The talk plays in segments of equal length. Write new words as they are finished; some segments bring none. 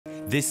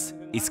This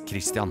is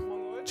Christian.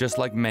 Just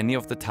like many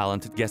of the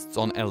talented guests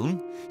on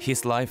Ellen,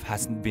 his life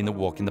hasn't been a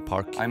walk in the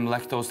park. I'm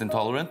lactose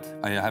intolerant.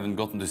 I haven't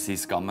gotten to see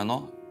Skam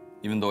ennå,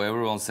 even though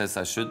everyone says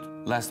I should.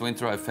 Last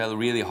winter I fell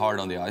really hard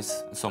on the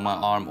ice, so my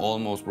arm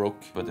almost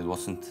broke, but it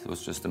wasn't. It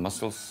was just the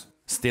muscles.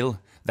 Still,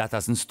 that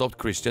hasn't stopped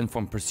Christian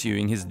from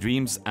pursuing his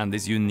dreams and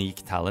his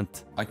unique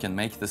talent. I can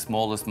make the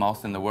smallest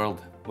mouth in the world.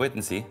 Wait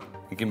and see.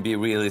 It can be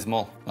really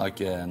small,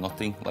 like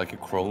nothing, like a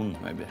crone,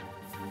 maybe.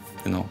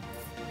 You know?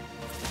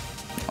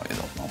 No, you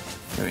don't know.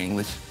 You're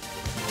English.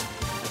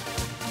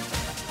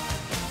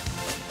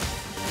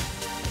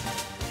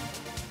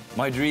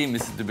 My dream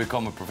is to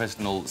become a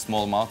professional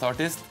small mouth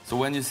artist. So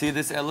when you see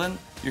this, Ellen,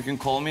 you can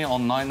call me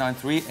on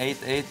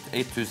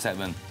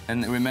 993-88827.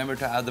 And remember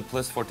to add the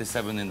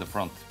 +47 in the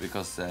front,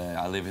 because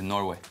I live in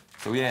Norway.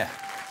 So yeah,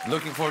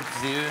 looking forward to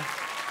see you,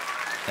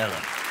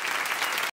 Ellen.